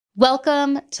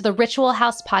Welcome to the Ritual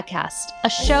House Podcast, a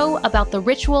show about the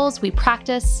rituals we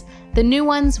practice, the new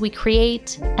ones we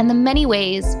create, and the many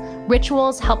ways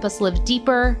rituals help us live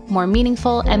deeper, more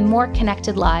meaningful, and more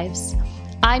connected lives.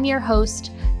 I'm your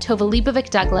host, Tova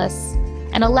Leibovic-Douglas,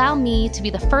 and allow me to be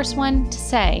the first one to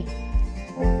say,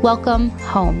 welcome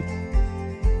home.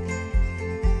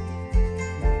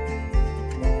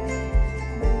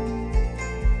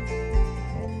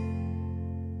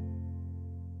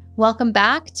 Welcome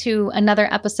back to another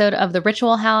episode of The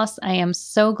Ritual House. I am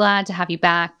so glad to have you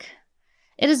back.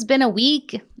 It has been a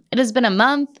week, it has been a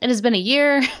month, it has been a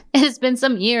year, it has been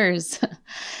some years,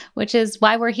 which is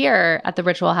why we're here at The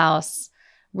Ritual House,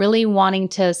 really wanting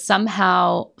to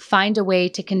somehow find a way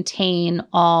to contain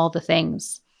all the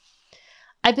things.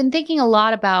 I've been thinking a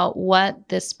lot about what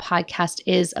this podcast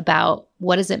is about.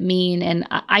 What does it mean? And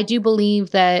I do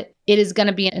believe that it is going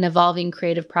to be an evolving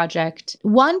creative project.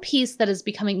 One piece that is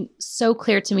becoming so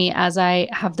clear to me as I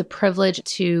have the privilege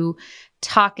to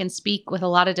talk and speak with a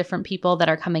lot of different people that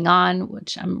are coming on,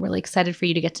 which I'm really excited for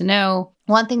you to get to know.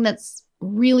 One thing that's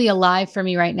really alive for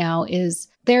me right now is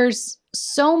there's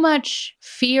so much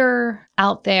fear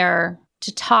out there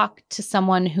to talk to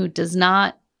someone who does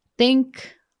not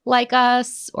think like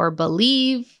us or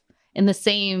believe in the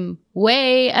same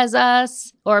way as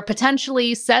us, or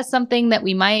potentially says something that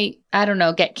we might,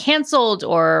 get canceled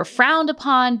or frowned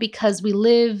upon because we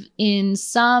live in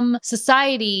some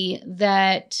society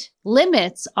that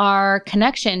limits our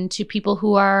connection to people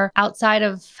who are outside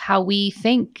of how we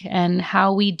think and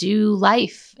how we do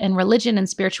life and religion and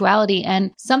spirituality.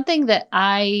 And something that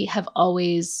I have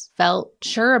always felt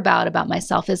sure about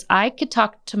myself is I could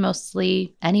talk to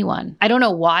mostly anyone. I don't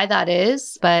know why that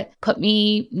is, but put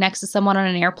me next to someone on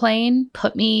an airplane,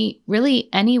 put me really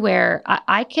anywhere.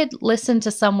 I could listen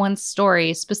to someone's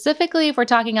story, specifically if we're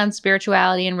talking on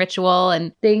spirituality and ritual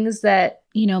and things that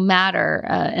matter,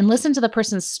 and listen to the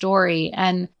person's story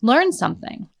and learn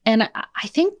something. And I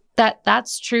think that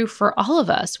that's true for all of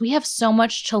us. We have so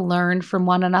much to learn from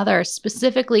one another,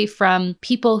 specifically from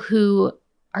people who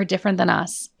are different than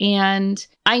us. And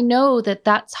I know that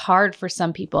that's hard for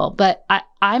some people, but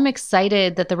I'm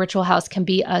excited that the Ritual House can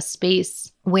be a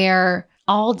space where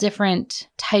all different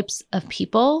types of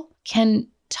people can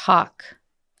talk.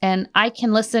 And I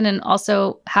can listen and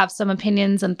also have some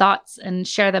opinions and thoughts and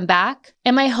share them back.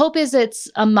 And my hope is it's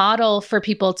a model for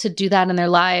people to do that in their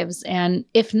lives. And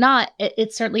if not,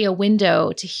 it's certainly a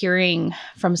window to hearing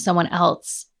from someone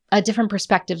else, a different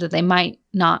perspective that they might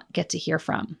not get to hear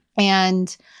from.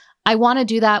 And I want to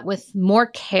do that with more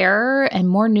care and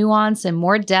more nuance and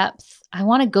more depth. I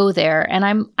want to go there.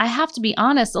 And I have to be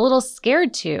honest, a little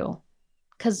scared too,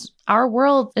 because our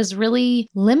world is really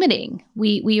limiting.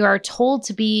 We are told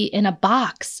to be in a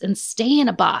box and stay in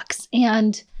a box.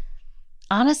 And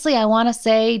honestly, I want to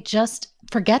say, just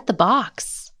forget the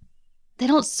box. They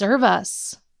don't serve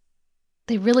us.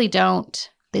 They really don't.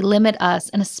 They limit us.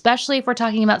 And especially if we're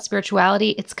talking about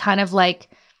spirituality, it's kind of like,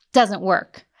 doesn't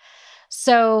work.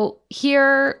 So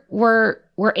here we're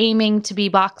aiming to be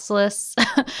boxless.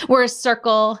 We're a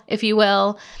circle, if you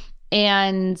will.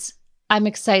 And I'm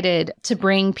excited to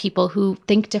bring people who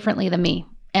think differently than me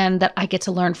and that I get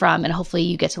to learn from, and hopefully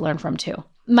you get to learn from too.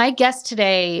 My guest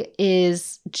today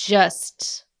is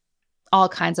just all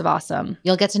kinds of awesome.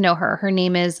 You'll get to know her. Her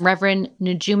name is Reverend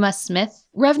Najuma Smith.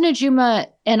 Rev Najuma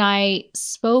and I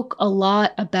spoke a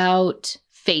lot about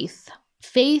faith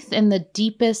in the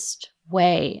deepest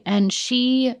way. And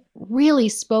she really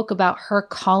spoke about her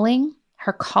calling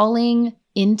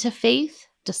into faith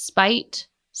despite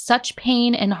such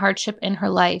pain and hardship in her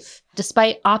life,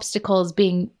 despite obstacles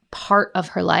being part of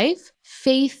her life,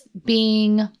 faith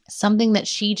being something that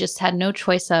she just had no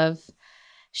choice of.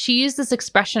 She used this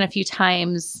expression a few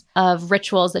times of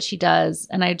rituals that she does,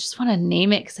 and I just want to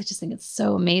name it because I just think it's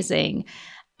so amazing.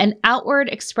 An outward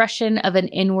expression of an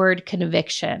inward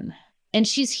conviction. And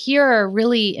she's here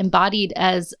really embodied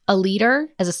as a leader,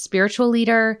 as a spiritual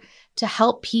leader, to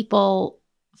help people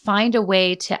find a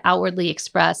way to outwardly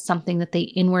express something that they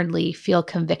inwardly feel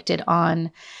convicted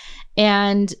on.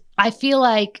 And I feel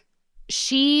like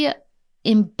she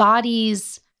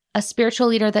embodies a spiritual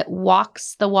leader that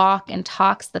walks the walk and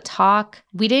talks the talk.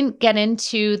 We didn't get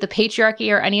into the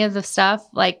patriarchy or any of the stuff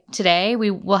like today. We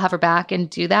will have her back and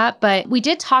do that. But we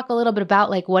did talk a little bit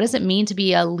about what does it mean to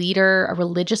be a leader, a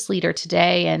religious leader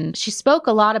today? And she spoke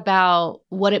a lot about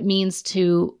what it means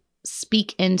to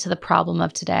speak into the problem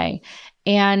of today.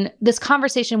 And this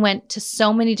conversation went to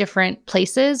so many different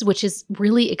places, which is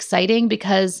really exciting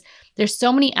because there's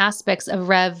so many aspects of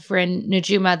Reverend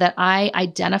Najuma that I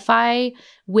identify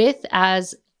with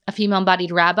as a a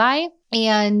female-bodied rabbi.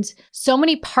 And so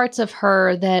many parts of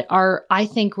her that are, I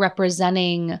think,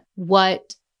 representing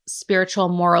what spiritual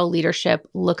moral leadership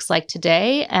looks like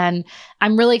today. And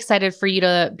I'm really excited for you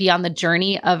to be on the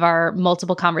journey of our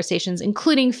multiple conversations,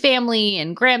 including family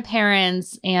and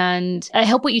grandparents. And I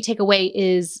hope what you take away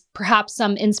is perhaps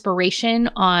some inspiration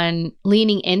on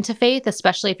leaning into faith,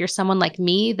 especially if you're someone like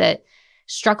me that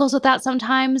struggles with that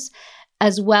sometimes,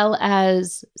 as well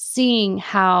as seeing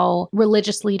how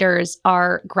religious leaders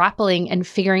are grappling and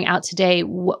figuring out today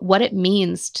what it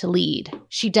means to lead.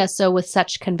 She does so with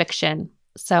such conviction.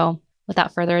 So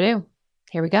without further ado,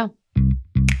 here we go.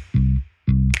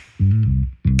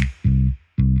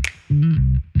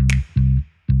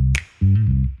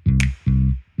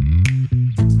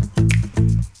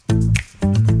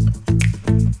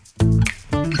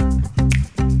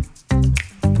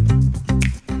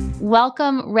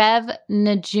 Welcome, Rev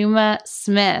Najuma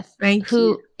Smith,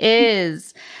 who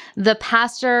is the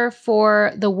pastor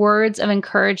for the Words of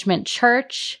Encouragement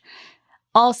Church,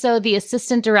 also the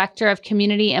Assistant Director of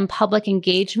Community and Public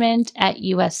Engagement at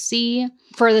USC.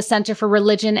 For the Center for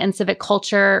Religion and Civic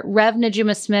Culture, Rev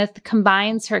Najuma Smith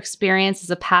combines her experience as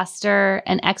a pastor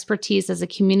and expertise as a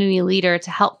community leader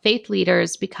to help faith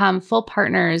leaders become full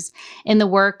partners in the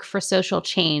work for social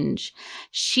change.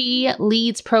 She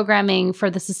leads programming for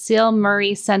the Cecile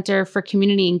Murray Center for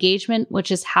Community Engagement,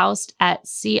 which is housed at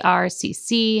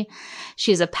CRCC.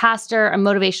 She's a pastor, a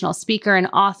motivational speaker, an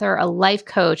author, a life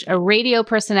coach, a radio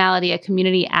personality, a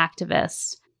community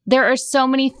activist. There are so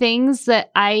many things that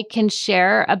I can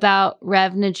share about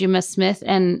Rev Najuma Smith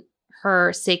and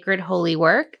her sacred holy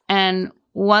work. And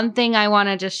one thing I want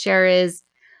to just share is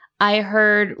I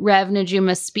heard Rev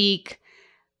Najuma speak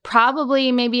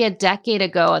probably maybe a decade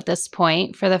ago at this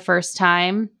point for the first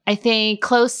time, I think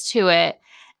close to it.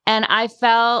 And I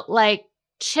felt like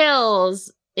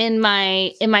chills in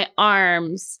my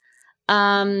arms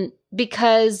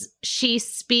because she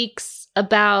speaks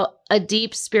about a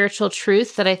deep spiritual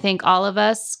truth that I think all of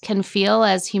us can feel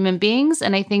as human beings.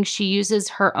 And I think she uses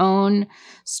her own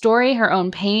story, her own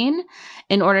pain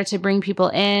in order to bring people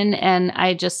in. And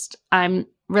I'm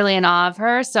really in awe of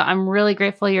her. So I'm really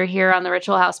grateful you're here on the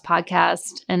Ritual House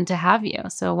podcast and to have you.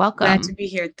 So welcome. Glad to be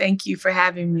here. Thank you for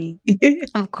having me.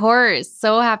 Of course.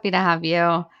 So happy to have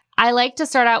you. I like to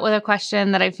start out with a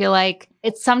question that I feel like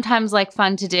it's sometimes like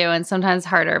fun to do and sometimes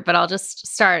harder, but I'll just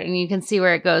start and you can see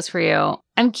where it goes for you.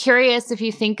 I'm curious if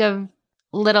you think of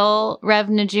little Rev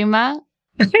Najuma,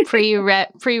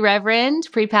 pre-reverend,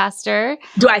 pre-pastor.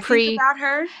 Do I think about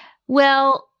her?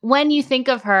 Well, when you think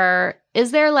of her, is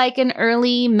there like an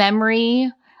early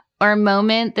memory or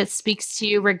moment that speaks to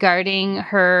you regarding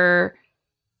her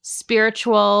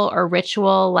spiritual or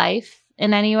ritual life?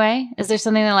 In any way? Is there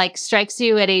something that like strikes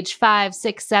you at age 5,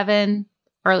 6, 7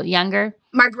 or younger?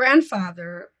 My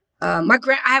grandfather, I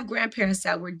have grandparents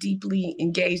that were deeply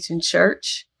engaged in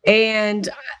church, and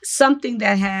something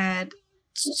that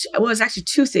was actually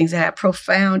two things that had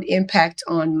profound impact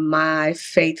on my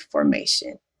faith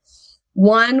formation.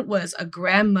 One was a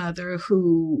grandmother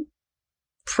who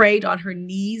prayed on her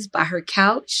knees by her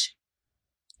couch,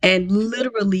 and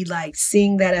literally like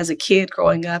seeing that as a kid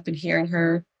growing up and hearing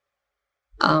her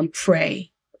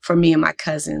pray for me and my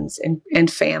cousins and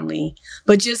family.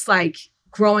 But just like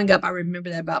growing up, I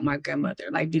remember that about my grandmother,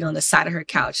 like being on the side of her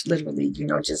couch, literally,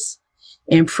 just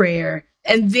in prayer.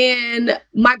 And then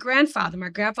my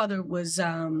grandfather was,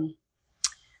 so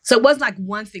it wasn't like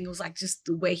one thing. It was like just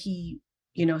the way he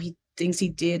things he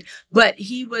did. But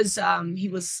he was a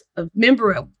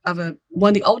member of one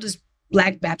of the oldest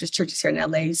Black Baptist churches here in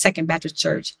LA, Second Baptist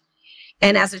Church.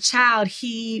 And as a child,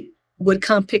 he would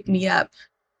come pick me up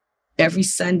every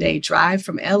Sunday, drive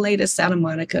from LA to Santa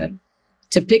Monica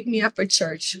to pick me up for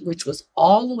church, which was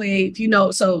all the way,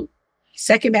 so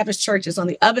Second Baptist Church is on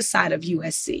the other side of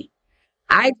USC.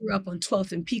 I grew up on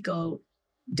 12th and Pico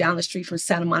down the street from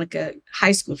Santa Monica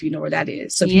High School, if you know where that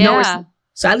is. So if you know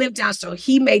so I lived down, so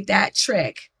he made that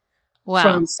trek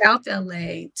from South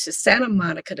LA to Santa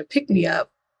Monica to pick me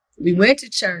up. We went to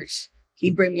church.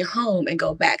 He'd bring me home and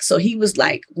go back. So he was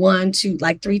like 1, 2,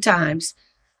 like 3 times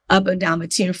up and down the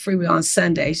 10 freeway on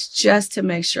Sundays just to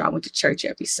make sure I went to church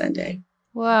every Sunday.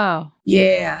 Wow.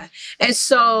 Yeah.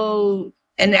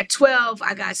 And at 12,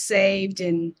 I got saved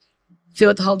and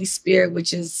filled with the Holy Spirit,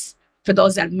 which is, for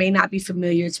those that may not be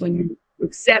familiar, it's when you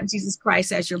accept Jesus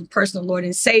Christ as your personal Lord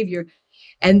and Savior.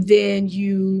 And then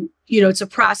it's a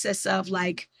process of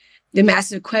like them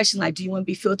asking the question, like, do you want to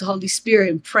be filled with the Holy Spirit,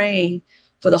 and praying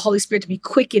for the Holy Spirit to be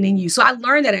quickened in you. So I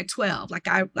learned that at 12.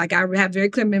 I have very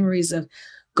clear memories of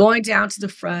going down to the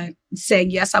front, saying,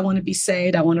 yes, I want to be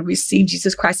saved. I want to receive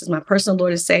Jesus Christ as my personal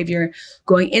Lord and Savior,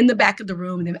 going in the back of the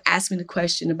room and then asking the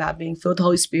question about being filled with the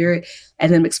Holy Spirit,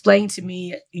 and then explaining to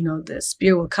me, the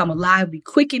Spirit will come alive, be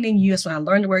quickening you. That's when I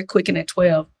learned the word quicken at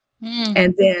 12.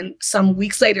 And then some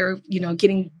weeks later,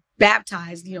 getting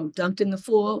baptized, dunked in the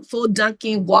full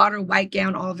dunking, water, white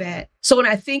gown, all that. So when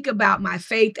I think about my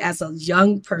faith as a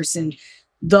young person,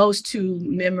 those two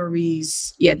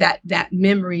memories, that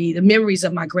memory, the memories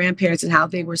of my grandparents and how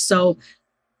they were so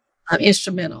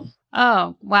instrumental.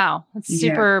 Oh, wow. It's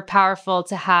super powerful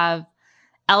to have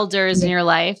elders in your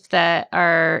life that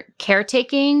are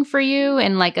caretaking for you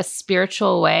in like a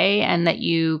spiritual way, and that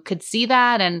you could see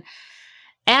that, and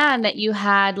that you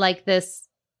had like this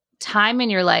time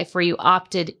in your life where you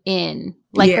opted in.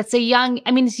 Like it's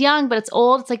it's young, but it's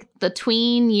old. It's like the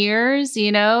tween years,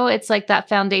 it's like that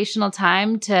foundational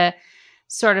time to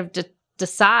sort of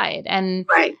decide. And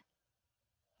right.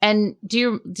 And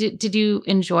did you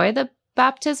enjoy the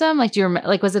baptism? Like,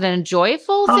 was it a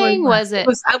joyful thing?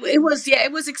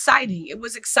 It was exciting. It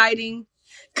was exciting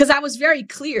because I was very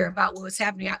clear about what was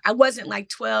happening. I wasn't like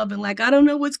 12 and like, I don't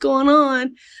know what's going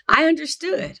on. I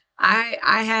understood.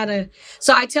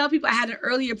 So I tell people I had an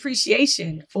early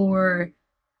appreciation for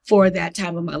that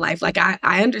time of my life. Like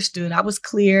I understood. I was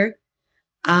clear.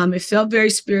 It felt very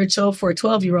spiritual for a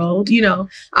 12-year-old.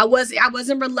 I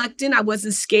wasn't reluctant. I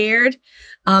wasn't scared.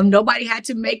 Nobody had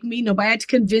to make me. Nobody had to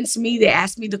convince me. They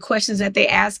asked me the questions that they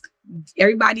asked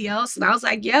everybody else, and I was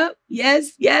like, "Yep,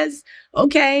 yes,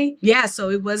 okay, yeah." So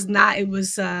it was not. It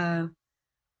was. I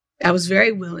was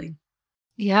very willing.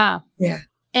 Yeah.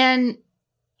 And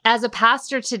as a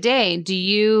pastor today, do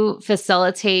you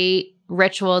facilitate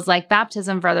rituals like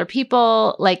baptism for other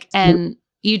people?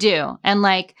 You do. And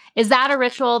like, is that a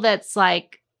ritual that's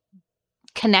like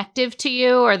connective to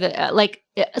you, or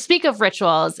speak of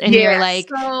rituals and you're like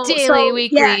daily,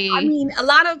 weekly? Yeah, I mean, a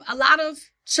lot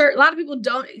of people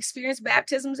don't experience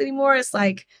baptisms anymore. It's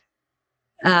like,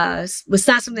 it's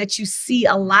not something that you see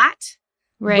a lot,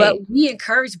 right? But we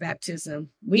encourage baptism.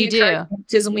 We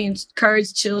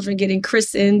encourage children getting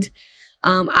christened.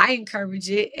 I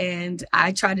encourage it, and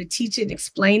I try to teach it and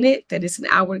explain it, that it's an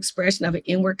outward expression of an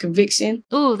inward conviction.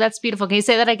 Ooh, that's beautiful. Can you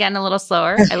say that again a little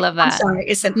slower? I love that. I'm sorry.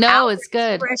 It's an outward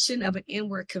expression of an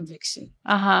inward conviction.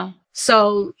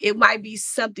 So it might be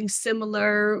something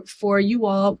similar for you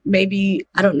all. Maybe,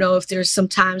 I don't know if there's some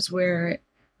times where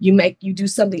you do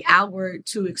something outward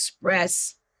to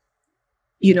express,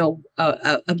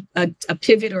 a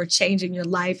pivot or a change in your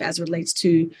life as it relates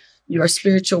to your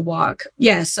spiritual walk.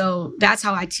 Yeah. So that's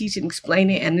how I teach and explain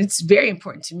it. And it's very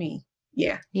important to me.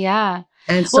 Yeah. Yeah.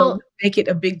 And so make it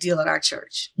a big deal at our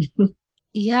church.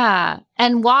 Yeah.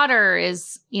 And water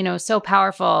is, so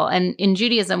powerful. And in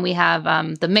Judaism, we have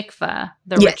the mikveh,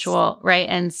 the ritual, right?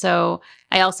 And so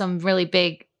I also am really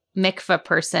big mikveh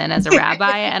person as a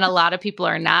rabbi, and a lot of people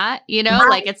are not,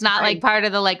 like it's not like part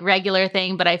of the like regular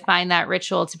thing, but I find that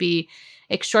ritual to be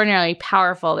extraordinarily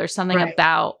powerful. There's something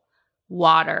about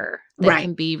water that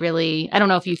can be really, I don't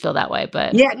know if you feel that way,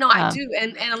 but I do.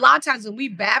 And a lot of times when we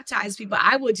baptize people,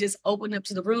 I would just open up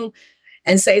to the room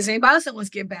and say, is anybody else that wants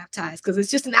to get baptized? Because it's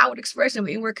just an outward expression of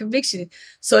inward conviction.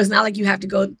 So it's not like you have to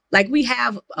go, like we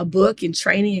have a book and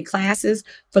training and classes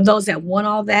for those that want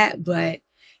all that, but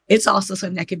it's also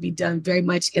something that can be done very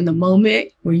much in the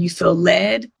moment where you feel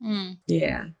led.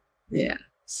 Yeah.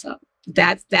 So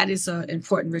that is an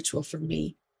important ritual for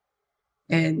me.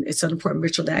 And it's an important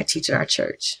ritual that I teach at our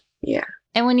church. Yeah.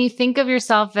 And when you think of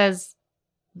yourself as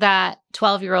that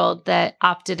 12-year-old that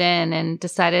opted in and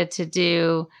decided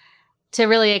to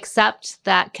really accept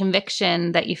that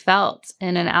conviction that you felt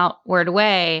in an outward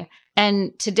way,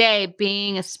 and today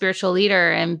being a spiritual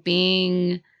leader and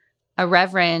being a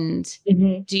reverend,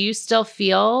 do you still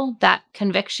feel that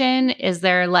conviction? Is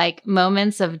there like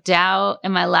moments of doubt?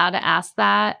 Am I allowed to ask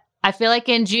that? I feel like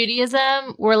in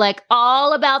Judaism, we're like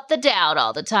all about the doubt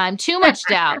all the time. Too much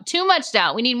doubt, too much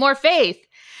doubt. We need more faith.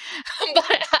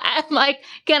 But I'm like,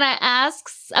 can I ask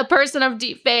a person of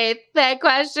deep faith that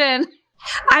question?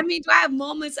 I mean, do I have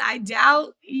moments I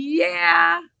doubt?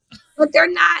 Yeah. But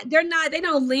they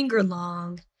don't linger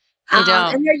long. They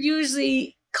don't. And they're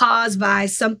usually caused by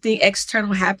something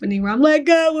external happening where I'm like,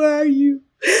 God, where are you?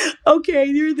 Okay,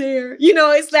 you're there.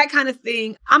 It's that kind of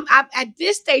thing. I'm at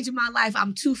this stage of my life,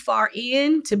 I'm too far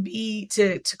in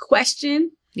to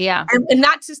question. Yeah. And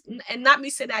not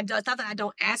me say that I don't, it's not that I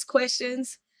don't ask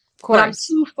questions, of course, but I'm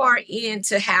too far in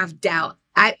to have doubt.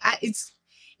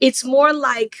 It's more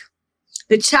like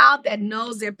the child that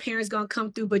knows their parents gonna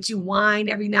come through, but you whine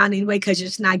every now and then anyway because you're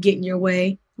just not getting your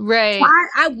way. Right.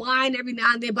 I whine every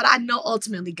now and then, but I know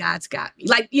ultimately God's got me.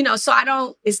 Like,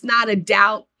 so it's not a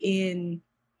doubt and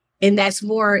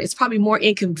it's probably more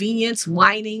inconvenience,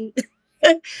 whining,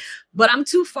 but I'm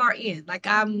too far in. Like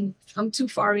I'm too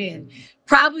far in.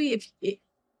 Probably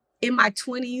in my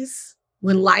 20s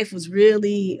when life was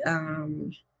really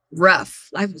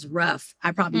rough, I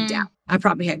probably doubt. I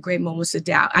probably had great moments of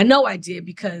doubt. I know I did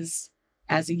because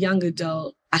as a young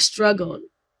adult, I struggled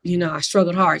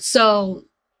hard. So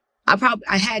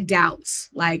I had doubts.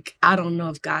 Like, I don't know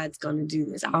if God's going to do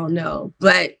this. I don't know.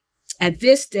 But at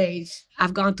this stage,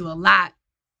 I've gone through a lot,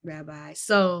 Rabbi.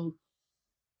 So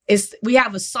we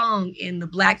have a song in the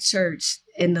Black church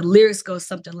and the lyrics go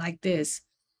something like this.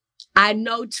 I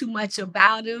know too much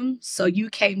about him, so you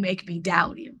can't make me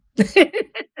doubt him.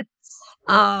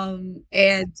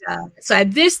 So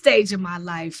at this stage of my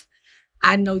life,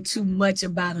 I know too much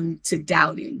about him to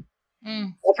doubt him.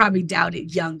 I probably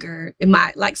doubted younger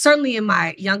certainly in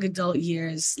my young adult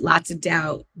years, lots of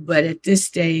doubt. But at this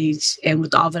stage and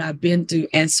with all that I've been through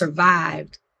and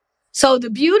survived. So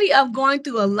the beauty of going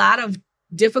through a lot of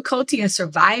difficulty and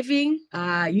surviving,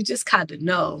 you just kind of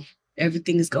know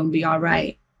everything is going to be all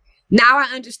right. Now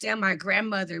I understand my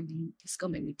grandmother. It's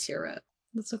going to make me tear up.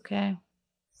 That's okay.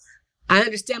 I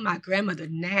understand my grandmother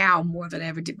now more than I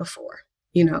ever did before.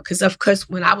 Because of course,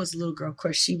 when I was a little girl, of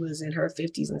course, she was in her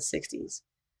 50s and 60s.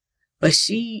 But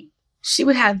she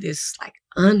would have this like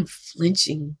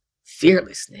unflinching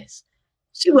fearlessness.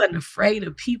 She wasn't afraid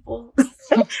of people.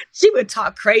 She would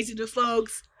talk crazy to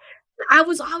folks. I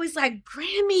was always like,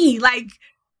 Grammy, like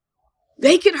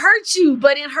they could hurt you.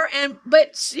 But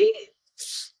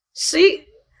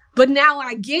but now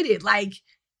I get it. Like,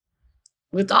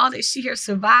 with all that she has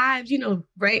survived,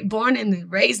 born and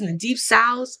raised in the Deep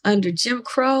South under Jim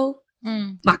Crow.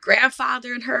 My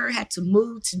grandfather and her had to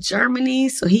move to Germany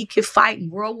so he could fight in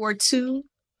World War II.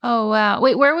 Oh, wow.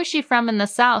 Wait, where was she from in the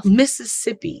South?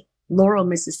 Mississippi, Laurel,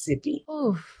 Mississippi.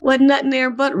 Oof. Wasn't nothing there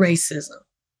but racism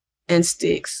and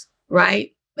sticks,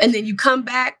 right? And then you come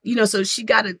back, so she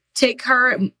got to take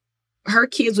her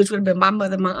kids, which would have been my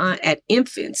mother, my aunt, at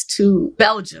infants to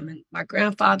Belgium. And my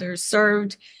grandfather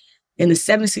served in the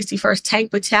 761st Tank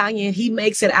Battalion. He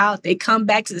makes it out. They come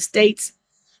back to the States,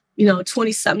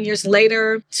 20-something years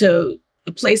later to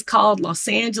a place called Los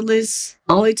Angeles,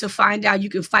 only to find out you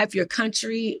can fight for your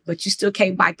country, but you still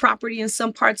can't buy property in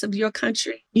some parts of your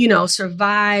country.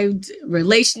 Survived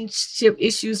relationship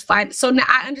issues, fight. So now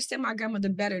I understand my grandmother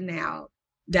better now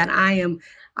that I'm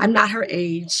not her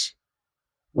age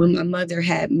when my mother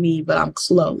had me, but I'm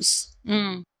close.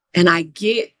 And I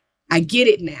get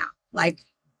it now. Like,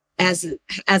 as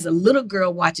a little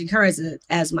girl watching her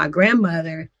as my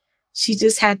grandmother, she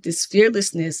just had this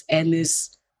fearlessness and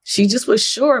she just was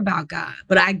sure about God.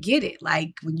 But I get it.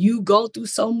 Like, when you go through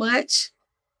so much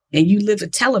and you live to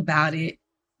tell about it,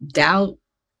 doubt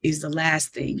is the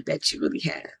last thing that you really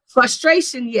have.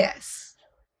 Frustration, yes.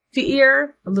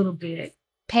 Fear, a little bit.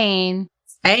 Pain.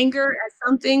 Anger at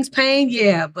some things, pain,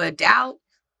 yeah. But doubt,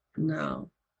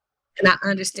 no. And I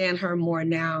understand her more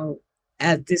now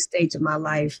at this stage of my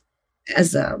life.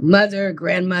 As a mother,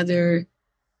 grandmother,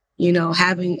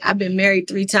 I've been married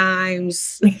 3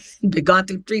 times, gone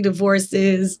through 3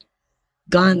 divorces,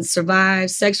 survived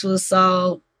sexual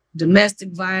assault, domestic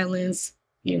violence.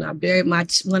 I buried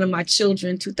one of my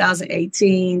children in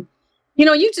 2018.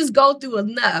 You just go through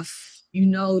enough,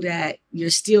 that you're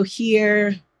still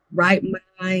here, right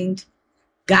mind.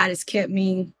 God has kept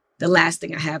me. The last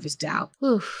thing I have is doubt.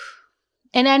 Oof.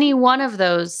 And any one of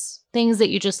those things that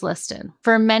you just listed,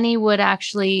 for many would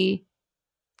actually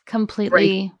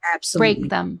completely break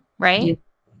them, right?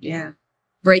 Yeah.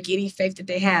 Break any faith that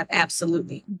they have.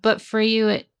 Absolutely. But for you,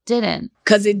 it didn't.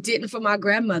 Because it didn't for my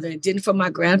grandmother. It didn't for my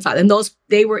grandfather. And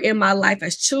they were in my life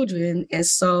as children. And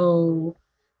so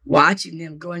watching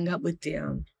them, growing up with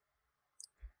them,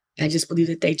 I just believe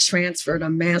that they transferred a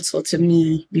mantle to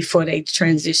me before they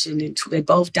transitioned. They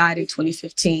both died in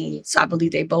 2015. So I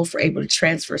believe they both were able to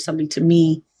transfer something to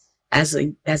me as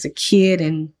a kid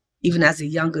and even as a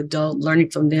young adult, learning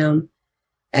from them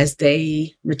as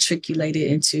they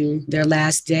matriculated into their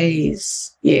last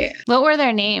days. Yeah. What were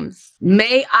their names?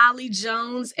 May Ollie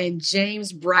Jones and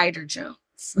James Brider Jones.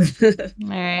 All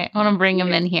right. I want to bring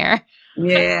them in here.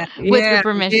 Yeah. With your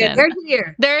permission. Yeah, they're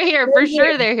here. They're here. For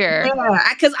sure they're here. Yeah.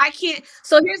 Because I can't.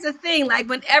 So here's the thing. Like,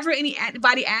 whenever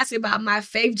anybody asks me about my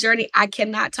faith journey, I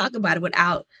cannot talk about it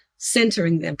without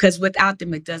centering them. Because without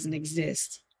them, it doesn't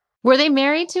exist. Were they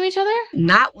married to each other?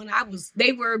 Not when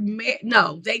they were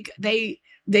no, they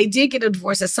did get a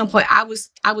divorce at some point. I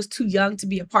was too young to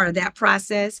be a part of that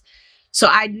process. So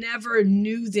I never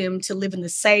knew them to live in the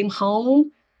same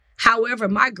home. However,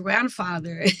 my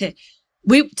grandfather,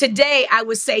 today I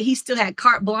would say he still had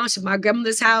carte blanche at my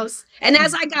grandmother's house. And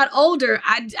as I got older,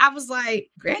 I was like,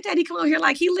 Granddaddy come over here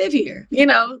like he lived here,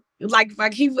 like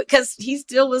because he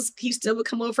still would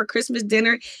come over for Christmas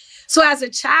dinner. So as a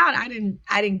child, I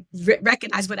didn't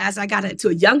recognize, but as I got to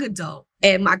a young adult,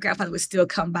 and my grandfather would still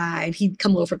come by, and he'd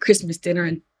come over for Christmas dinner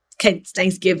and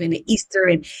Thanksgiving and Easter,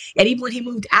 and even when he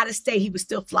moved out of state, he would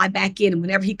still fly back in. And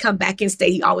whenever he come back in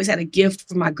state, he always had a gift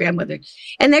for my grandmother.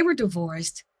 And they were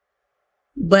divorced,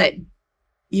 but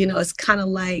it's kind of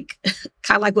like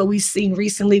what we've seen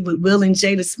recently with Will and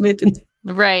Jada Smith, and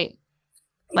right.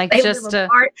 Like they just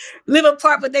live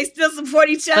apart, but they still support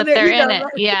each other. But they're in it.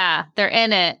 Right? Yeah, they're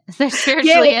in it. They're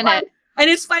spiritually in it. And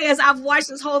it's funny, as I've watched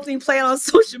this whole thing play on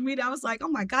social media, I was like, oh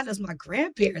my God, that's my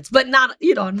grandparents, but not,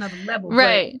 another level.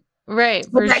 Right. Right.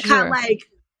 But that kind of like,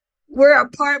 we're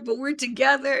apart, but we're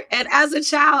together. And as a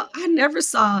child, I never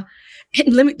saw,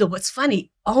 and what's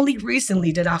funny, only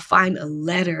recently did I find a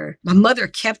letter. My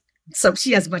mother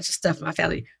she has a bunch of stuff in my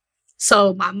family.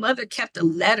 So my mother kept these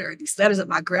letters that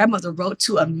my grandmother wrote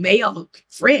to a male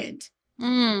friend.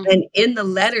 And in the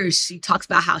letters, she talks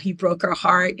about how he broke her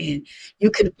heart, and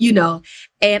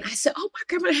and I said, oh, my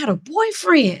grandmother had a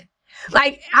boyfriend.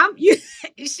 Like,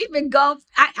 she'd been gone.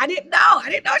 I didn't know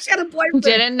she had a boyfriend.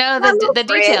 Didn't know the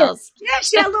details. Yeah,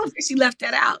 she had a little friend. She left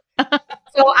that out.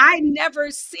 So I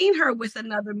never seen her with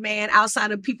another man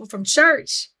outside of people from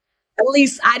church. At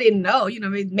least I didn't know,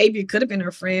 maybe it could have been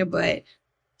her friend, but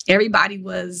everybody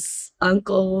was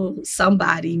Uncle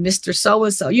somebody, Mr.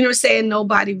 So-and-so. You know what I'm saying?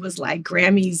 Nobody was like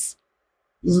Grammy's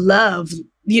love,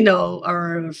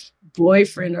 or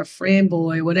boyfriend or friend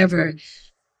boy, whatever.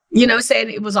 You know what I'm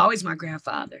saying? It was always my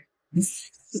grandfather.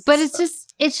 But it's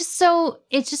just so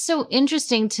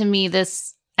interesting to me,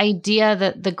 this idea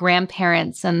that the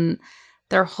grandparents and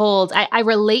their hold, I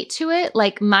relate to it.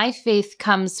 Like, my faith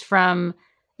comes from,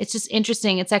 it's just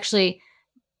interesting. It's actually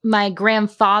my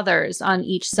grandfathers on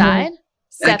each side,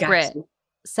 separate.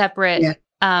 Yeah.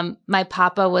 My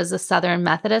papa was a Southern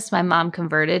Methodist. My mom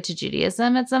converted to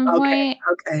Judaism at some point.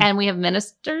 Okay. And we have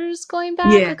ministers going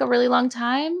back like a really long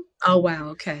time. Oh, wow.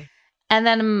 Okay. And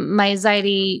then my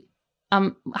Zaidi,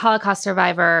 Holocaust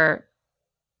survivor,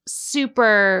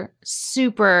 super,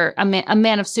 a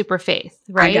man of super faith,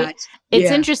 right? I got you. It's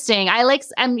interesting.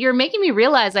 You're making me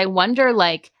realize, I wonder,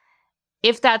 like,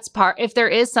 if there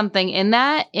is something in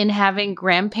that, in having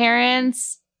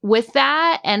grandparents with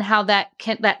that, and how that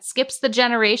skips the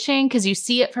generation because you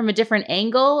see it from a different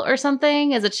angle or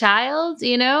something as a child,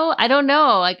 I don't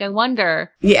know. Like, I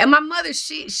wonder. Yeah. And my mother,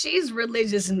 she's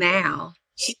religious now,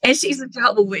 and she's a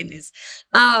Jehovah's Witness.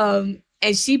 And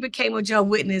she became a Jehovah's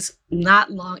Witness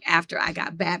not long after I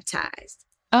got baptized.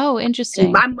 Oh, interesting.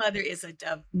 And my mother is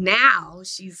now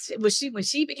when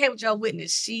she became a Jehovah's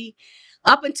Witness,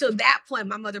 up until that point,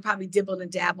 my mother probably dibbled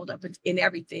and dabbled up in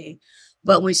everything.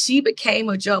 But when she became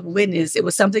a Jehovah's Witness, it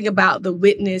was something about the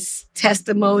witness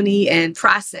testimony and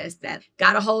process that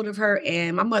got a hold of her.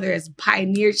 And my mother has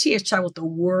pioneered. She has traveled the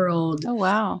world. Oh,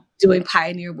 wow. Doing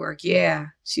pioneer work. Yeah.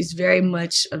 She's very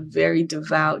much a very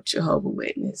devout Jehovah's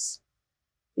Witness.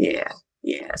 Yeah.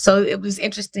 Yeah. So it was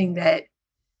interesting that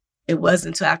it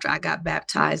wasn't until after I got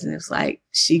baptized, and it's like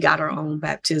she got her own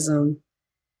baptism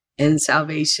and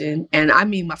salvation. And I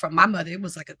mean, from my mother, it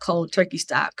was like a cold turkey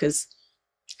stop, because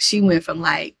she went from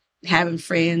like having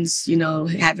friends,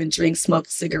 having drinks, smoking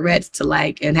cigarettes, to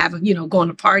and having, going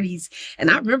to parties.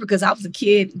 And I remember, because I was a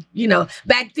kid,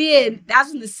 back then, that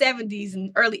was in the 70s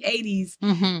and early 80s,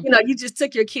 you just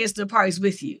took your kids to the parties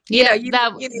with you.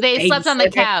 They slept on the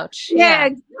couch. Yeah.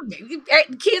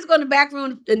 The kids go in the back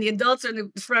room and the adults are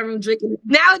in the front room drinking.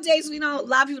 Nowadays, a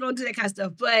lot of people don't do that kind of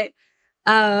stuff, but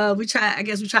we try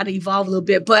to evolve a little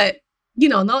bit. But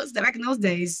back in those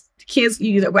days, the kids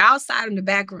either were outside or in the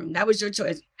back room. That was your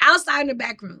choice. Outside in the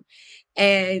back room.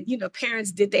 And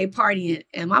parents did their partying.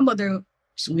 And my mother,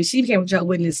 when she became a Jehovah's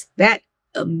Witness, that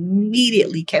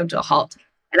immediately came to a halt.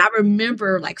 And I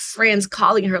remember like friends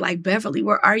calling her, like, Beverly,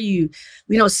 where are you?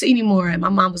 We don't see anymore. And my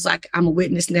mom was like, I'm a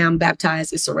witness now. I'm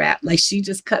baptized. It's a wrap. Like, she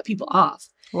just cut people off.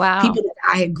 Wow. People that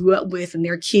I had grew up with and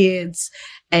their kids.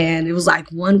 And it was like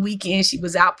one weekend she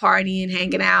was out partying,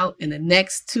 hanging out. And the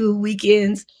next 2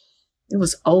 weekends, it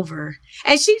was over.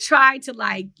 And she tried to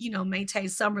maintain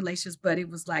some relations, but it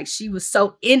was like she was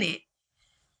so in it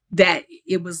that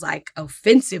it was like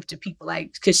offensive to people.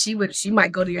 Like, because she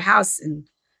might go to your house and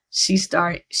she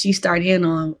start in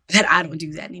on that. I don't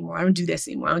do that anymore. I don't do this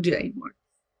anymore. I don't do that anymore.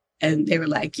 And they were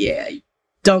like, yeah,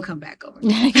 don't come back over.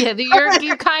 Yeah,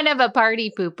 you're kind of a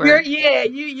party pooper.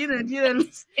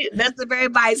 That's the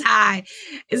everybody's high.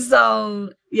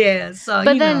 So yeah. So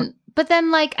But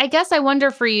then, like, I guess I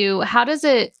wonder for you, how does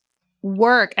it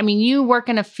work? I mean, you work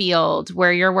in a field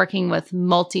where you're working with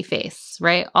multi-faiths,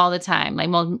 right? All the time, like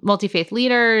multi-faith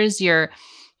leaders, you're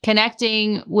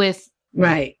connecting with.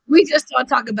 Right. We just don't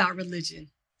talk about religion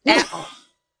at all.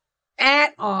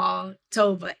 At all,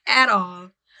 Tova, at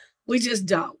all. We just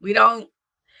don't. We don't.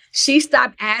 She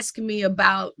stopped asking me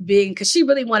about because she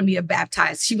really wanted me to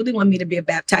baptize. She really wanted me to be a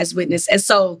baptized witness. And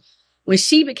so when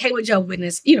she became a Jehovah's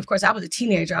Witness, of course, I was a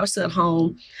teenager. I was still at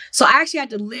home. So I actually had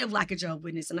to live like a Jehovah's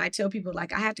Witness. And I tell people,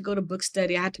 like, I had to go to book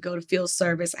study. I had to go to field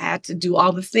service. I had to do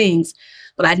all the things.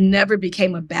 But I never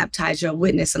became a baptized Jehovah's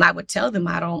Witness. And I would tell them,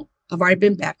 I've already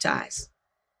been baptized.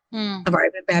 I've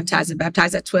already been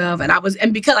baptized at 12.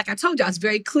 And because, like I told you, I was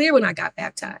very clear when I got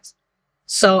baptized.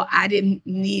 So I didn't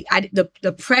need,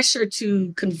 the pressure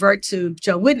to convert to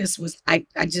Jehovah's Witness was, I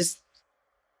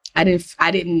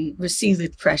didn't receive the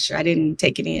pressure. I didn't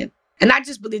take it in. And I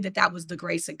just believe that was the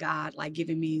grace of God, like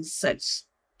giving me such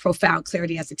profound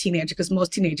clarity as a teenager, because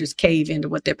most teenagers cave into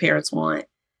what their parents want.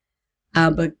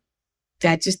 But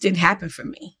that just didn't happen for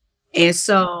me. And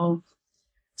so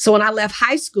when I left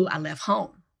high school, I left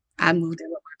home. I moved in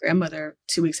with my grandmother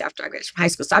 2 weeks after I graduated from high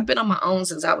school. So I've been on my own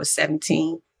since I was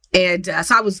 17. And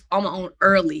so I was on my own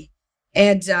early.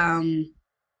 And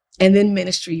then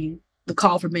ministry, the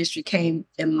call for ministry came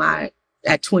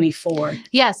at 24.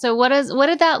 Yeah. So what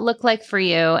did that look like for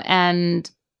you? And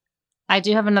I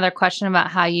do have another question about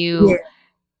how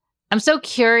I'm so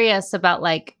curious about,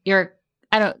 like,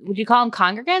 would you call them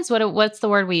congregants? What's the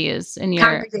word we use in your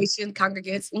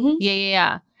congregants? Mm-hmm.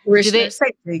 Yeah.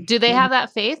 Do they have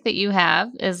that faith that you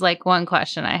have is like one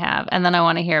question I have. And then I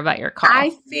want to hear about your call. I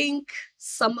think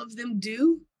some of them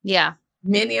do. Yeah.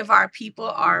 Many of our people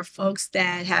are folks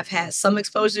that have had some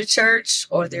exposure to church,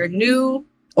 or they're new,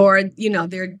 or,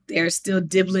 they're still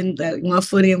dibbling one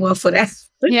foot in, one foot out.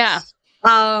 Yeah.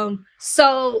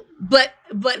 So, but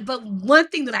one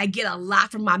thing that I get a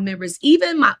lot from my members,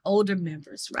 even my older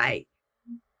members, right?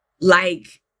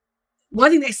 Like, one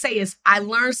thing they say is, I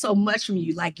learned so much from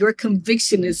you. Like, your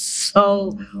conviction is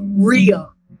so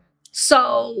real.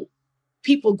 So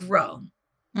people grow.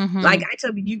 Mm-hmm. Like, I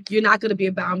tell you, you're not going to be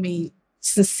about me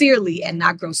sincerely and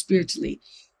not grow spiritually,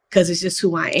 because it's just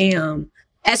who I am.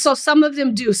 And so some of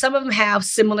them do. Some of them have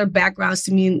similar backgrounds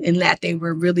to me in that they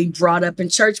were really brought up in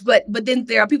church. But then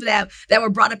there are people that were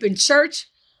brought up in church,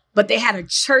 but they had a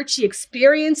churchy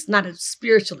experience, not a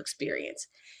spiritual experience.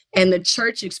 And the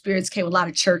church experience came with a lot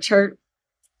of church hurt.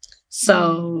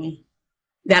 So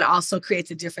that also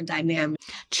creates a different dynamic.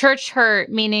 Church hurt,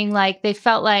 meaning like they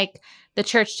felt like the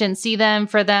church didn't see them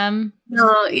for them?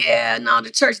 No,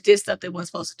 the church did stuff they weren't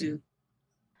supposed to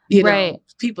do. Right.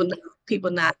 People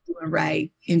not doing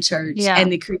right in church. Yeah.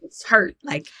 And it creates hurt.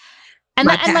 Like,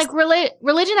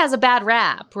 religion has a bad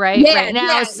rap, right? Yeah, right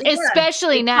now,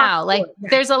 especially now. Like,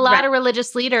 there's a lot of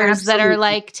religious leaders that are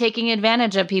like taking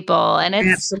advantage of people, and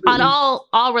it's on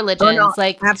all religions.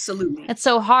 Absolutely, it's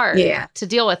so hard to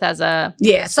deal with as a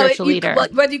spiritual leader.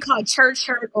 Whether you call it church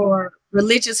hurt or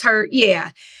religious hurt,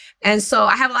 and so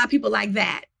I have a lot of people like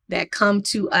that come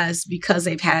to us because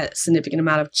they've had a significant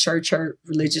amount of church hurt,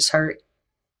 religious hurt,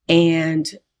 and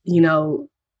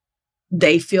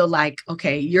they feel like,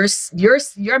 okay, your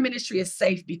ministry is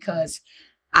safe because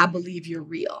I believe you're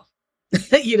real.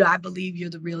 I believe you're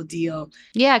the real deal.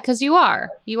 Yeah, because you are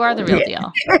the real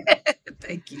deal.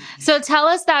 Thank you. So tell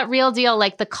us that real deal,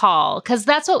 like the call, because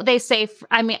that's what they say.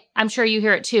 I mean, I'm sure you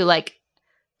hear it too. Like,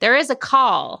 there is a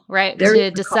call, right?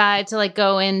 To decide to like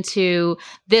go into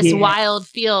this wild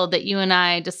field that you and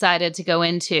I decided to go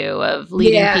into of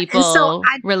leading people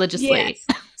religiously.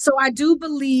 Yes. So I do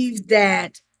believe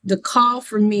that the call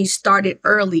for me started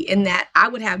early, in that I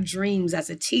would have dreams as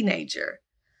a teenager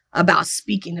about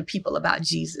speaking to people about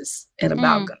Jesus and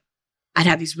about God. I'd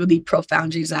have these really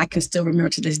profound dreams that I can still remember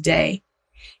to this day.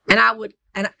 And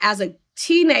as a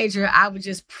teenager, I would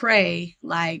just pray,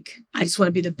 like, I just want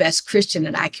to be the best Christian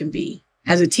that I can be.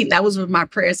 As a teen, that was one of my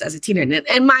prayers as a teenager.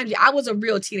 And mind you, I was a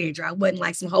real teenager. I wasn't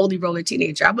like some holy roller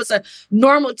teenager. I was a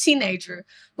normal teenager,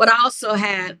 but I also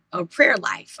had a prayer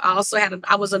life. I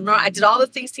did all the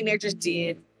things teenagers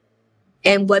did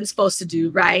and wasn't supposed to do,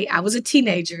 right? I was a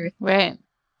teenager. Right.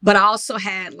 But I also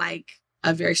had like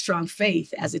a very strong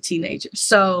faith as a teenager.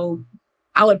 So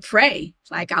I would pray,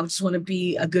 like, I would just want to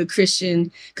be a good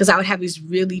Christian, because I would have these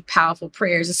really powerful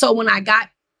prayers. And so when I got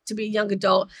to be a young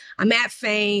adult, I'm at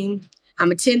Fame. I'm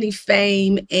attending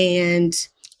Fame and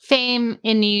Fame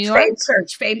in New York.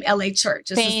 Fame LA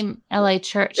Church. LA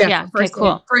Church. Yeah. Okay,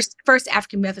 cool. First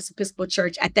African Methodist Episcopal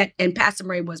Church at that, and Pastor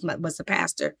Murray was the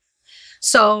pastor.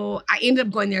 So I ended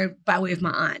up going there by way of my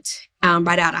aunt.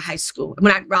 right out of high school,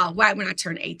 right when I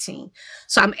turned 18.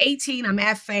 So I'm 18, I'm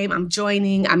at Fame, I'm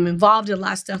joining, I'm involved in a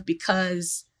lot of stuff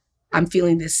because I'm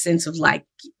feeling this sense of like,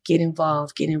 get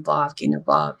involved.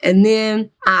 And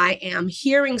then I am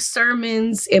hearing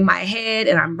sermons in my head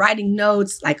and I'm writing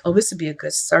notes like, oh, this would be a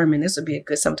good sermon. This would be a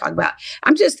good something to talk about.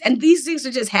 And these things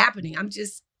are just happening. I'm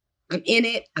in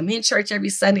it. I'm in church every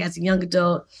Sunday as a young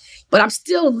adult, but I'm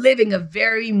still living a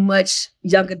very much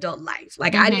young adult life.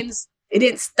 Like it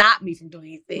didn't stop me from doing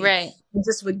anything. Right. I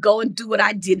just would go and do what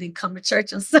I did and come to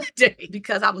church on Sunday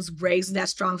because I was raised in that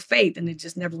strong faith and it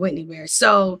just never went anywhere.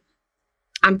 So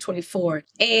I'm 24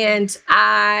 and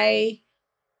I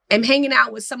am hanging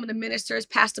out with some of the ministers.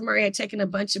 Pastor Murray had taken a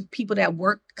bunch of people that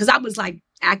worked because I was like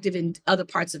active in other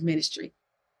parts of ministry.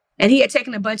 And he had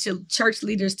taken a bunch of church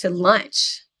leaders to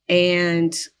lunch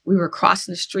and we were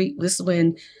crossing the street. This is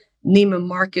when Neiman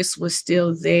Marcus was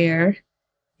still there.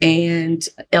 And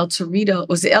El Torito,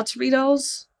 was it El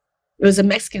Torito's? It was a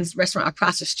Mexican restaurant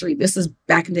across the street. This is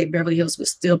back in the day, Beverly Hills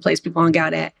was still a place people hung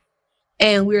out at.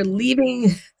 And we were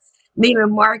leaving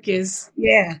Neiman Marcus.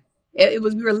 Yeah. We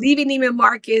were leaving Neiman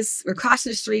Marcus. We're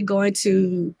crossing the street going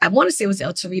to, I want to say it was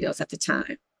El Torito's at the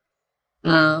time.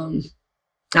 I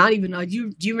don't even know.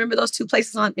 Do you remember those two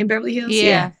places in Beverly Hills?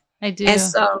 Yeah, I do. And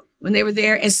so when they were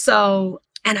there, and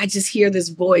I just hear this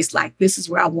voice like, this is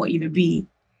where I want you to be.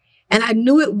 And I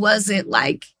knew it wasn't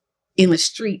like in the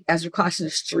street as we're crossing the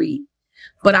street,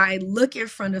 but I look in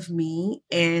front of me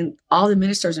and all the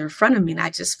ministers are in front of me. And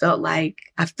I felt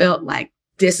like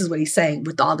this is what he's saying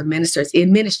with all the ministers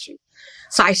in ministry.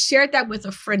 So I shared that with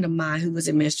a friend of mine who was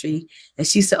in ministry. And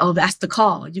she said, oh, that's the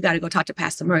call. You got to go talk to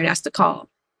Pastor Murray. That's the call.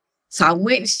 So I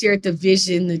went and shared the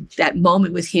vision, that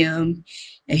moment with him.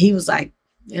 And he was like,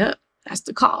 yep, that's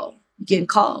the call. Getting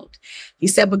called. He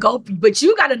said, but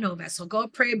you got to know that. So go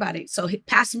pray about it. So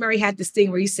Pastor Murray had this thing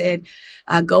where he said,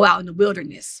 go out in the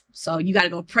wilderness. So you got to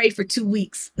go pray for 2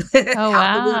 weeks. Oh,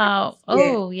 wow.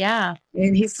 Oh, yeah.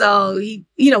 And we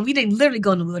didn't literally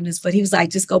go in the wilderness, but he was like,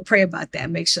 just go pray about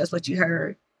that. Make sure that's what you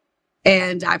heard.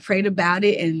 And I prayed about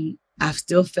it and I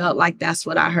still felt like that's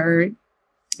what I heard.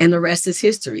 And the rest is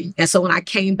history. And so when I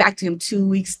came back to him 2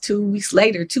 weeks and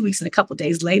a couple of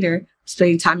days later,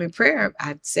 spending time in prayer,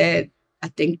 I said, I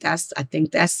think that's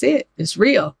it. It's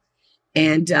real.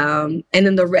 And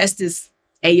then the rest is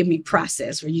AME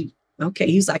process where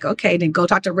he's like, okay, then go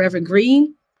talk to Reverend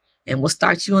Green and we'll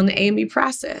start you on the AME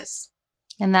process.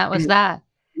 And that was that.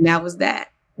 And that was that.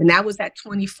 And that was at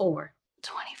 24.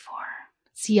 24.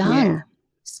 It's young. Yeah.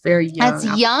 It's very young.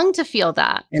 That's young to feel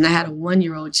that. And I had a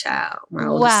 1-year-old child. My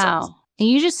oldest son. And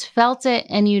you just felt it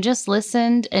and you just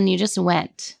listened and you just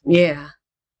went. Yeah.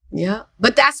 Yeah.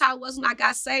 But that's how it was when I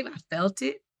got saved. I felt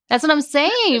it. That's what I'm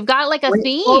saying. You've got like a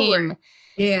theme. Forward.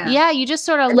 Yeah. Yeah. You just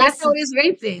sort of listen. That's how it is with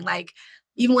anything. Like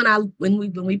even when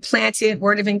we planted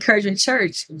Word of Encouragement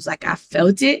Church, it was like I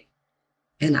felt it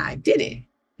and I did it.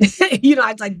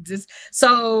 I like this.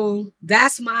 So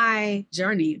that's my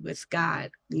journey with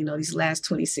God. These last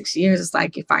 26 years, it's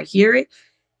like, if I hear it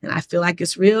and I feel like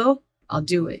it's real, I'll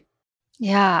do it.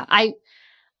 Yeah.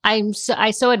 I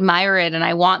so admire it and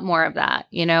I want more of that.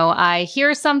 I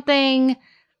hear something,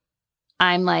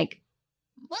 I'm like,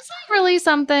 was that really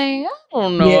something? I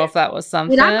don't know if that was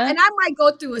something. And I might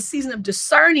go through a season of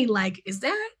discerning, like, is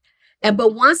that?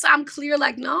 But once I'm clear,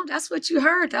 like, no, that's what you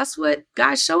heard. That's what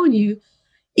God's showing you.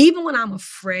 Even when I'm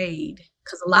afraid,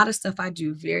 because a lot of stuff I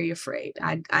do, very afraid.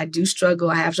 I do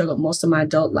struggle. I have struggled most of my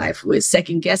adult life with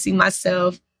second guessing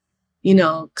myself,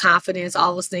 confidence,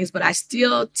 all those things, but I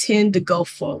still tend to go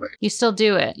forward. You still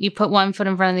do it. You put one foot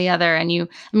in front of the other and you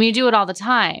do it all the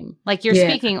time. Like you're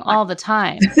speaking all the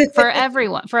time for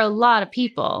everyone, for a lot of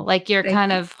people. Like you're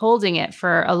kind of holding it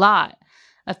for a lot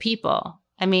of people.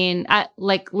 I mean,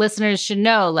 listeners should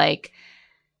know, like,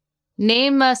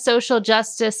 name a social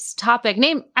justice topic.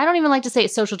 I don't even like to say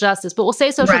social justice, but we'll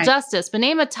say social justice, but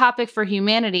name a topic for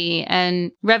humanity.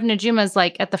 And Rev Najuma is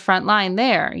like at the front line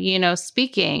there,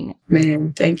 speaking.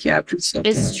 Man, thank you. I appreciate it.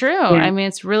 It's true. Yeah. I mean,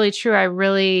 it's really true.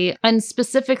 And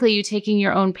specifically you taking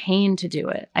your own pain to do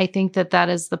it. I think that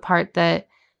is the part that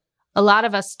a lot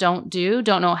of us don't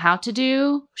know how to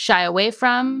do, shy away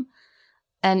from.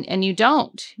 And you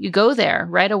don't. You go there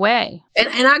right away.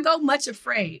 And I go much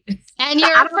afraid. And you're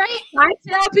afraid? I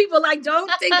tell people, like,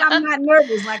 don't think I'm not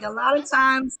nervous. Like, a lot of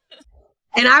times,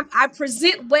 and I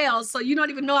present well, so you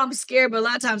don't even know I'm scared, but a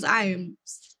lot of times I am,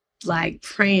 like,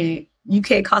 praying. You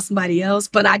can't call somebody else,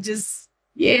 but I just,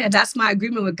 Yeah, that's my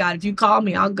agreement with God. If you call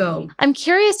me, I'll go. I'm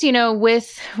curious,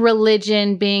 with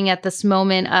religion being at this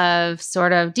moment of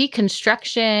sort of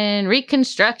deconstruction,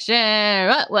 reconstruction,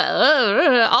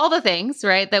 all the things,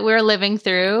 right, that we're living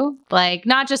through, like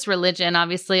not just religion,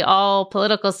 obviously, all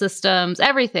political systems,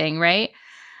 everything, right?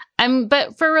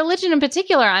 But for religion in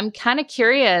particular, I'm kind of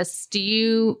curious, do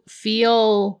you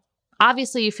feel,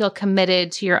 obviously you feel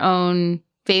committed to your own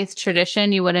faith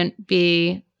tradition? You wouldn't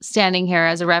be standing here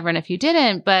as a reverend if you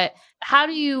didn't, but how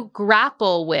do you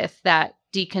grapple with that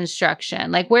deconstruction?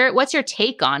 Like what's your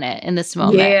take on it in this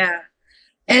moment? Yeah.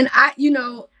 And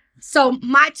so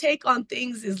my take on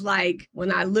things is like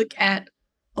when I look at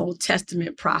Old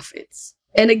Testament prophets,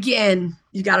 and again,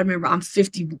 you got to remember I'm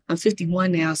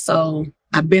 51 now. So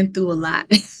I've been through a lot.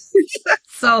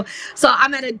 So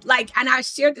I'm at and I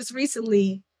shared this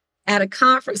recently at a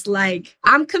conference,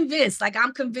 I'm convinced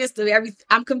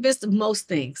of most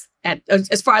things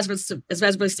as far as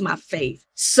relates to my faith.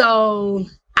 So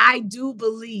I do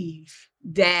believe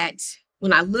that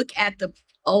when I look at the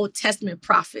Old Testament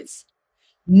prophets,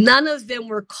 none of them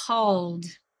were called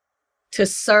to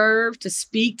serve, to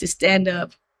speak, to stand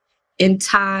up in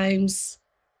times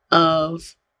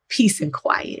of peace and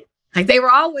quiet. Like they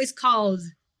were always called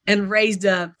and raised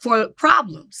up for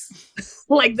problems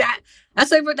like that.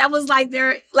 That was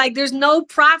there's no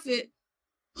prophet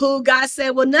who God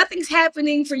said, well, nothing's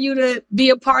happening for you to be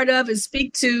a part of and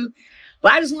speak to,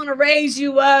 but I just want to raise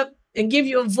you up and give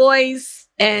you a voice.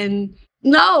 And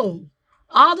no,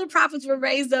 all the prophets were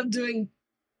raised up during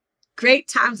great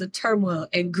times of turmoil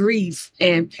and grief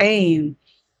and pain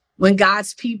when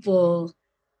God's people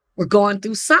were going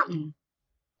through something,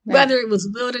 right. Whether it was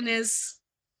wilderness,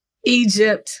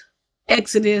 Egypt,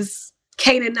 Exodus,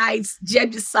 Canaanites,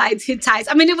 Jebusites, Hittites.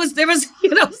 I mean, there was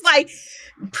like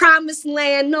promised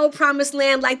land, no promised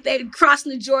land, like they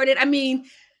crossing the Jordan. I mean,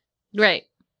 right.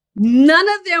 None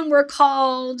of them were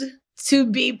called to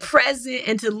be present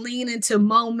and to lean into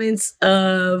moments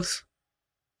of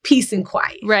peace and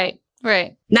quiet. Right.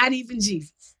 Not even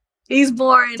Jesus. He's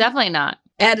born. Definitely not.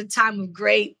 At a time of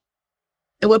great,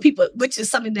 which is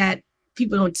something that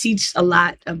people don't teach a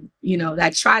lot of, that I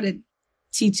try to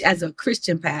teach as a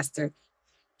Christian pastor,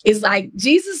 is like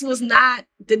Jesus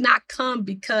did not come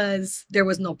because there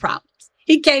was no problems.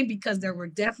 He came because there were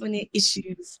definite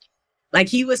issues. Like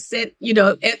he was sent,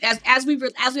 as we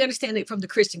understand it from the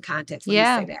Christian context. Let me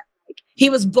say that. Like,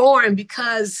 he was born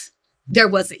because there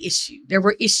was an issue. There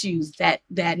were issues that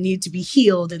needed to be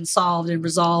healed and solved and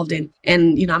resolved. And I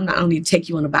don't need to take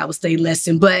you on a Bible study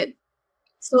lesson, but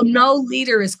so no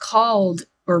leader is called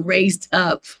or raised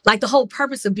up. Like the whole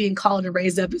purpose of being called and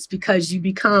raised up is because you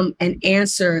become an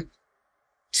answer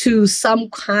to some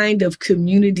kind of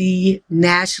community,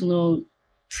 national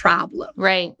problem.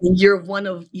 Right. And you're one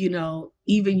of,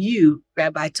 even you,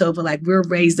 Rabbi Tova, like we're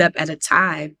raised up at a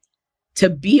time to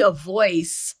be a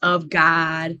voice of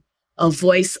God, a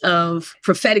voice of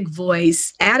prophetic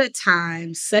voice at a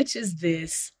time such as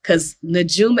this, because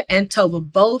Najuma and Tova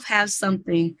both have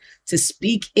something to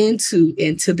speak into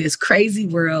this crazy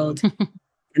world.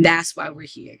 And that's why we're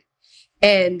here.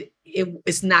 And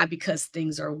it's not because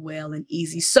things are well and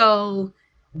easy. So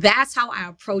that's how I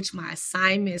approach my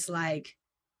assignments. Like,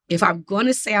 if I'm going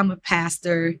to say I'm a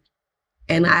pastor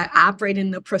and I operate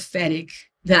in the prophetic,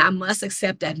 then I must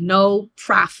accept that no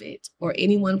prophet or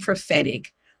anyone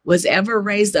prophetic was ever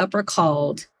raised up or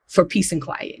called for peace and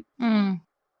quiet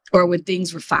or when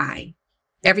things were fine.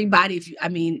 Everybody,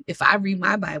 if I read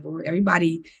my Bible,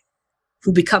 everybody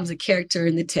who becomes a character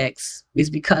in the text is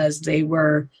because they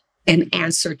were an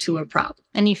answer to a problem.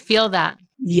 And you feel that?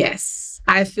 Yes.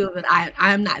 I feel that I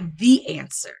am not the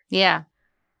answer. Yeah.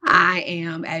 I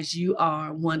am, as you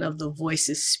are, one of the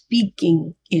voices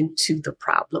speaking into the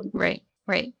problem. Right.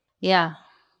 Yeah.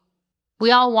 We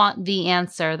all want the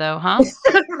answer though, huh?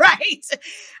 Right.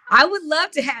 I would love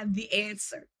to have the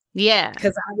answer. Yeah.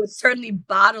 Because I would certainly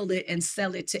bottle it and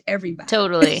sell it to everybody.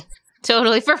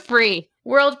 Totally for free.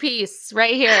 World peace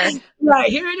right here.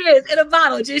 Right. Here it is in a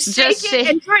bottle. Just shake it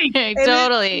and drink.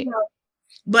 Totally.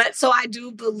 But so I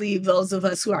do believe those of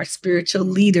us who are spiritual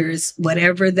leaders,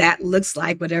 whatever that looks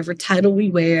like, whatever title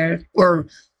we wear or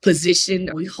position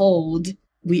we hold,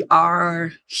 we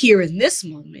are here in this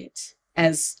moment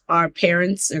as our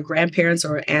parents or grandparents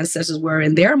or ancestors were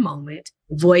in their moment,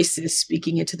 voices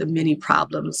speaking into the many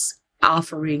problems,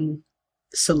 offering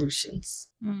solutions.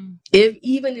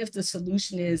 Even if the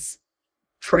solution is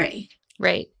pray.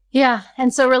 Right. Yeah.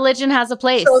 And so religion has a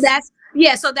place. So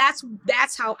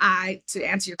that's how I, to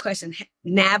answer your question,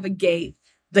 navigate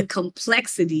The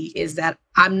complexity is that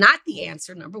I'm not the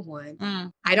answer, number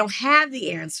one. I don't have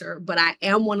the answer, but I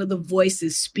am one of the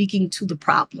voices speaking to the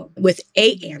problem with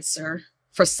a answer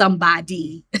for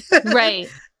somebody. Right.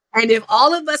 And if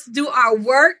all of us do our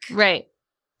work, right,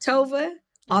 Tova,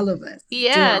 all of us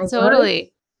yeah, do our totally. work,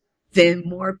 then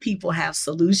more people have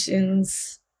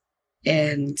solutions.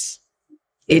 And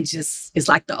it just is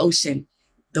like the ocean,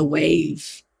 the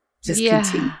wave just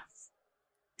continues.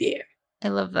 Yeah. I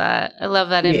love that. I love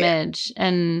that image.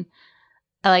 And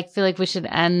I feel like we should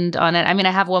end on it. I mean,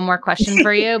 I have one more question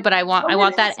for you, but I want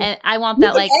that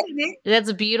like, that's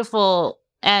a beautiful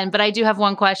end, but I do have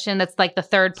one question that's like the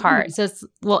third part. So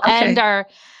we'll end our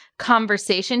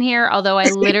conversation here, although I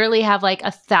literally have like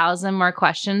 1,000 more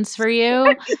questions for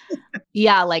you.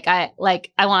 Yeah, I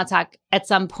want to talk at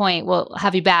some point. We'll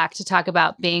have you back to talk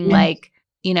about being like,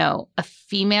 a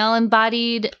female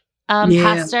embodied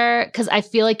pastor, because I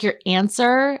feel like your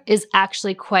answer is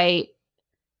actually quite,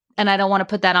 and I don't want to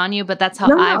put that on you, but that's how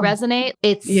I resonate.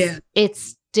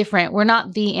 It's different. We're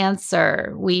not the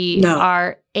answer. We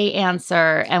are a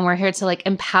answer, and we're here to like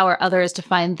empower others to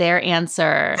find their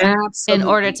answer in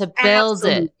order to build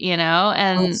it,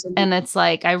 and it's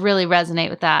like, I really resonate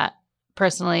with that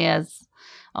personally as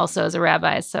a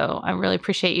rabbi. So I really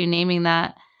appreciate you naming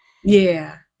that.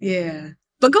 Yeah. Yeah.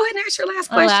 But go ahead and ask your last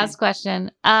question. Last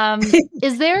question.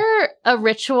 Is there a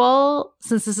ritual,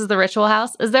 since this is the Ritual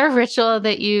House, is there a ritual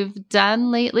that you've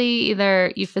done lately,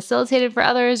 either you facilitated for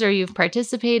others or you've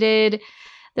participated,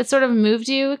 that sort of moved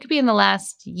you? It could be in the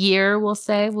last year, we'll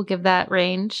say. We'll give that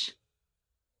range.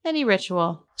 Any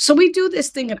ritual. So we do this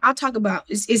thing, and I'll talk about,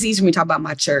 it's easy for me to talk about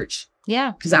my church.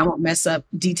 Yeah. Because I won't mess up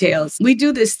details. We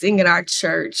do this thing at our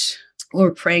church.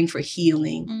 We're praying for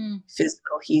healing,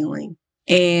 physical healing.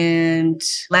 And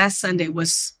last Sunday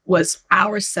was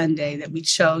our Sunday that we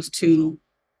chose to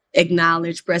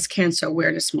acknowledge Breast Cancer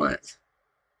Awareness Month.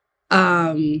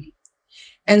 And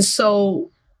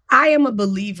so I am a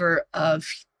believer of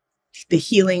the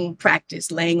healing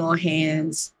practice, laying on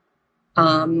hands,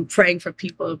 praying for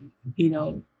people.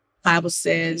 Bible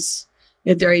says,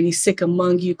 if there are any sick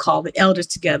among you, call the elders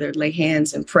together, lay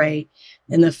hands and pray.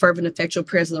 And the fervent, effectual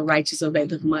prayers of the righteous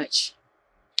availeth much.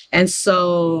 And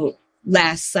so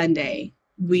last Sunday,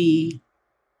 we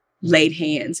laid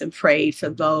hands and prayed for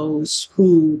those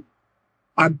who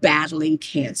are battling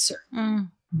cancer.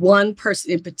 One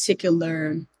person in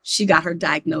particular, she got her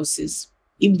diagnosis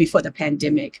even before the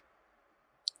pandemic.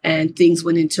 And things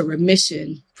went into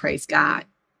remission, praise God.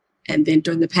 And then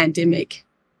during the pandemic,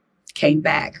 came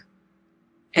back.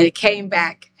 And it came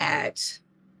back at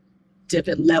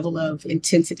different level of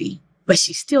intensity. But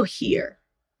she's still here,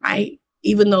 right?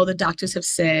 Even though the doctors have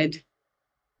said,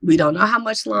 we don't know how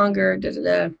much longer,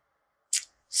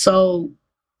 So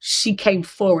she came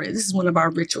forward. This is one of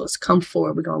our rituals. Come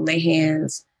forward. We're going to lay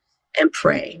hands and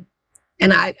pray.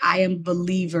 And I am a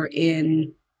believer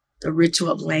in the ritual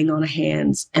of laying on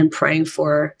hands and praying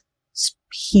for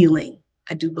healing.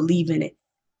 I do believe in it.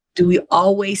 Do we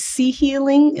always see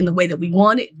healing in the way that we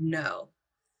want it? No.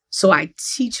 So I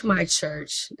teach my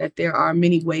church that there are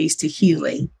many ways to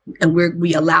healing, and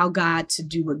we allow God to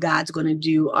do what God's going to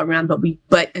do around,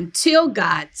 but until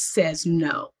God says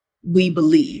no, we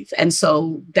believe. And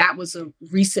so that was a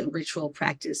recent ritual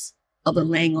practice of the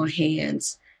laying on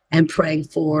hands and praying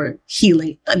for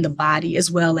healing in the body, as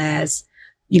well as,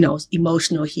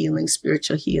 emotional healing,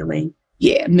 spiritual healing,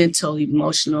 mental,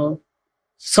 emotional.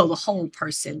 So the whole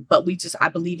person, but I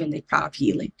believe in the power of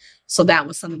healing. So that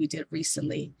was something we did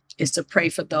recently, is to pray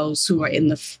for those who are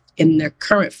in their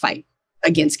current fight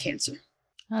against cancer.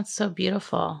 That's so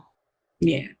beautiful.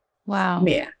 Yeah. Wow.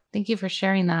 Yeah. Thank you for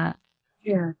sharing that.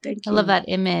 Yeah. Thank you. I love that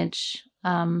image,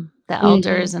 the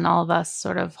elders and all of us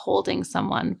sort of holding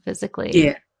someone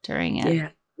physically during it. Yeah.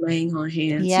 Laying on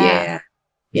hands. Yeah.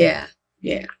 Yeah.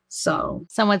 Yeah. So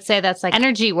some would say that's like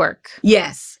energy work.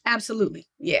 Yes, absolutely.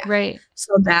 Yeah. Right.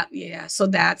 So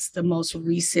that's the most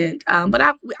recent. But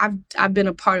I've been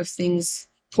a part of things,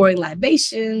 pouring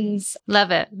libations. Love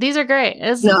it. These are great.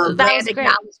 That was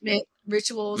acknowledgement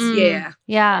rituals. Yeah,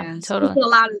 totally. A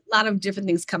lot of different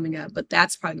things coming up, but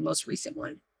that's probably the most recent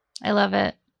one. I love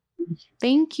it.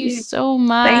 Thank you so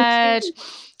much.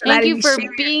 Thank you for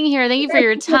being here. Thank you for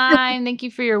your time. Thank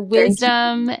you for your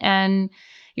wisdom and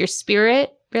your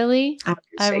spirit, really.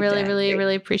 I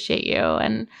really appreciate you,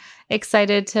 and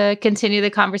excited to continue the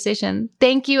conversation.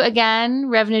 Thank you again,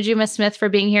 Rev. Najuma Smith, for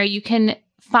being here. You can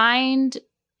find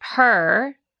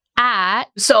her at...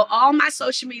 So all my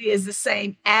social media is the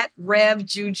same, at Rev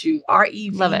Juju,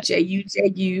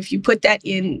 REVJUJU. If you put that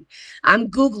in, I'm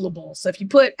Googleable. So if you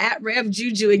put at Rev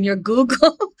Juju in your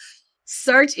Google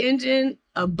search engine,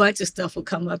 a bunch of stuff will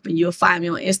come up and you'll find me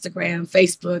on Instagram,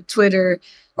 Facebook, Twitter,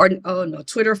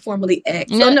 Twitter, formerly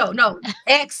X.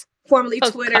 X, formerly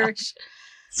Twitter, gosh.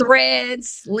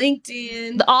 Threads,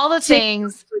 LinkedIn. All the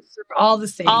things. All the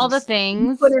things. All the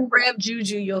things. You put in Rev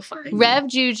Juju, you'll find Rev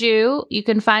Juju. You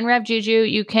can find Rev Juju.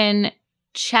 You can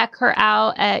check her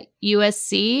out at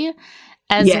USC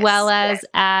as well as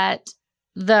at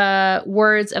the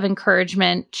Words of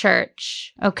Encouragement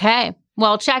Church. Okay.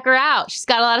 Well, check her out. She's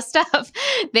got a lot of stuff.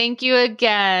 Thank you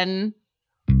again.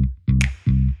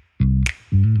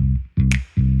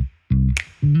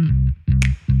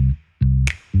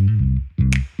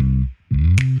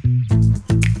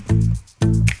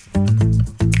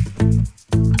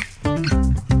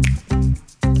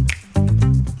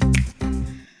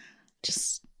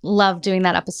 Just love doing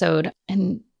that episode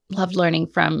and loved learning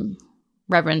from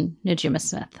Reverend Najuma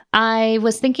Smith. I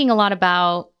was thinking a lot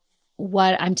about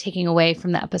what I'm taking away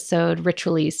from the episode,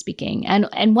 ritually speaking.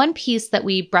 And one piece that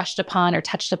we brushed upon or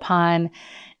touched upon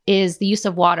is the use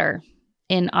of water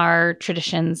in our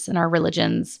traditions and our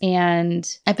religions. And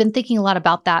I've been thinking a lot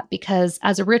about that because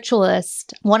as a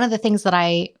ritualist, one of the things that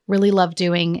I really love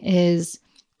doing is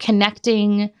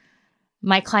connecting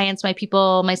my clients, my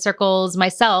people, my circles,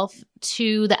 myself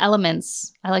to the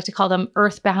elements. I like to call them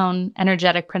earthbound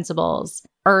energetic principles: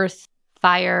 earth,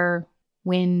 fire,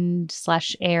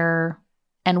 wind/air,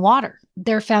 and water.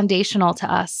 They're foundational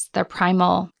to us. They're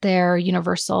primal. They're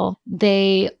universal.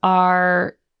 They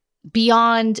are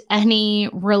beyond any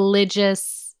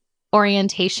religious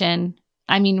orientation.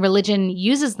 I mean, religion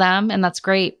uses them, and that's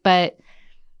great, but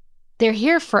they're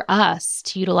here for us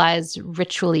to utilize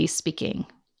ritually speaking.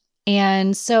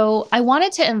 And so I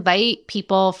wanted to invite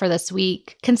people for this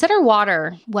week. Consider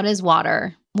water. What is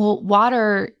water? Well,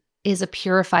 water is a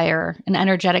purifier, an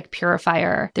energetic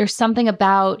purifier. There's something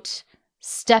about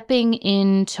stepping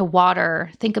into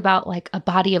water. Think about like a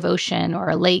body of ocean or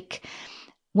a lake.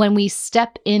 When we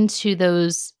step into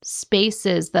those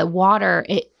spaces, the water,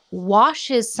 it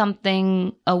washes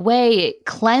something away, it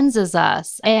cleanses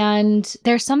us. And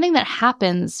there's something that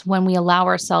happens when we allow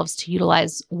ourselves to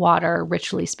utilize water,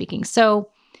 ritually speaking. So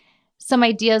some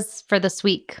ideas for this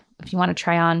week, if you want to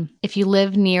try on. If you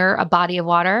live near a body of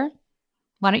water,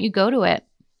 why don't you go to it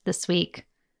this week?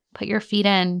 Put your feet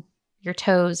in, your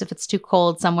toes. If it's too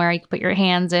cold somewhere, you can put your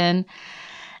hands in.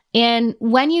 And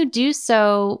when you do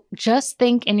so, just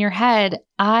think in your head,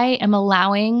 I am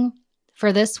allowing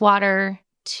for this water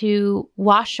to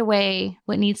wash away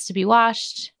what needs to be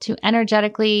washed, to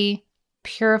energetically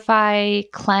purify,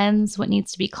 cleanse what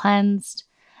needs to be cleansed.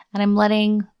 And I'm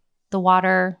letting the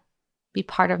water be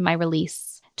part of my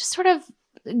release. Just sort of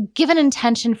give an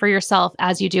intention for yourself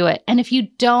as you do it. And if you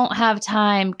don't have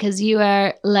time because you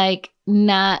are like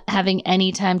not having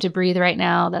any time to breathe right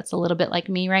now, that's a little bit like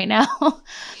me right now.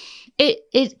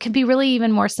 It could be really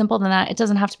even more simple than that. It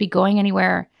doesn't have to be going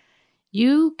anywhere.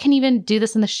 You can even do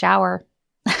this in the shower.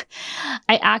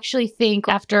 I actually think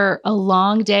after a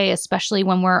long day, especially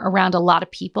when we're around a lot of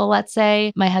people, let's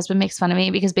say, my husband makes fun of me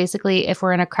because basically if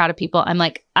we're in a crowd of people, I'm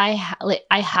like, I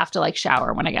have to like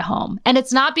shower when I get home. And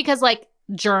it's not because like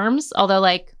germs, although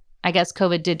like I guess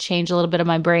COVID did change a little bit of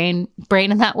my brain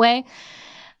in that way.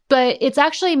 But it's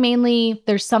actually mainly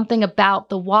there's something about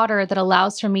the water that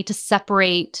allows for me to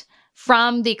separate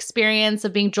from the experience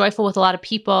of being joyful with a lot of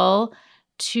people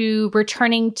to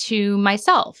returning to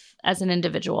myself as an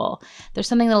individual. There's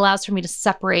something that allows for me to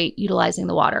separate utilizing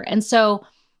the water. And so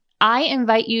I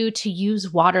invite you to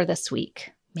use water this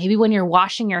week. Maybe when you're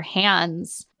washing your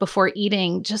hands before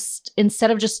eating, just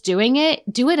instead of just doing it,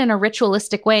 do it in a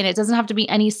ritualistic way. And it doesn't have to be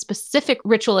any specific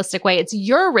ritualistic way. It's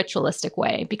your ritualistic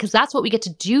way because that's what we get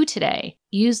to do today.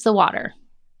 Use the water.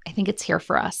 I think it's here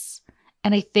for us.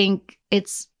 And I think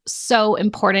it's so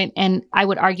important. And I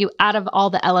would argue out of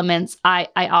all the elements, I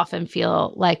often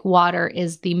feel like water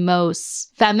is the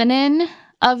most feminine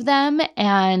of them.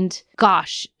 And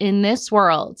gosh, in this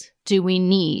world, do we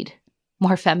need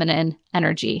more feminine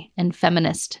energy and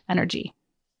feminist energy?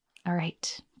 All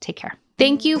right, take care.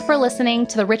 Thank you for listening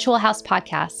to the Ritual House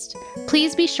podcast.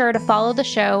 Please be sure to follow the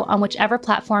show on whichever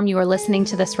platform you are listening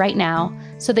to this right now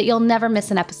so that you'll never miss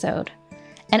an episode.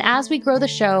 And as we grow the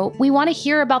show, we want to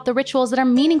hear about the rituals that are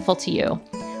meaningful to you.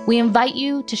 We invite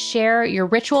you to share your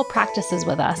ritual practices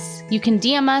with us. You can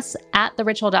DM us at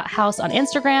theritual.house on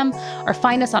Instagram or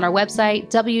find us on our website,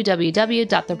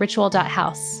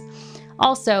 www.theritual.house.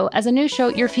 Also, as a new show,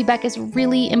 your feedback is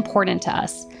really important to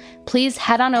us. Please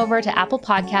head on over to Apple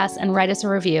Podcasts and write us a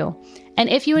review. And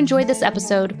if you enjoyed this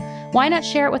episode, why not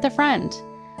share it with a friend?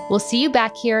 We'll see you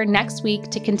back here next week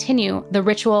to continue the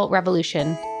ritual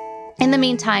revolution. In the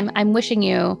meantime, I'm wishing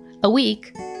you a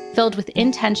week filled with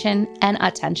intention and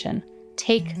attention.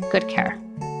 Take good care.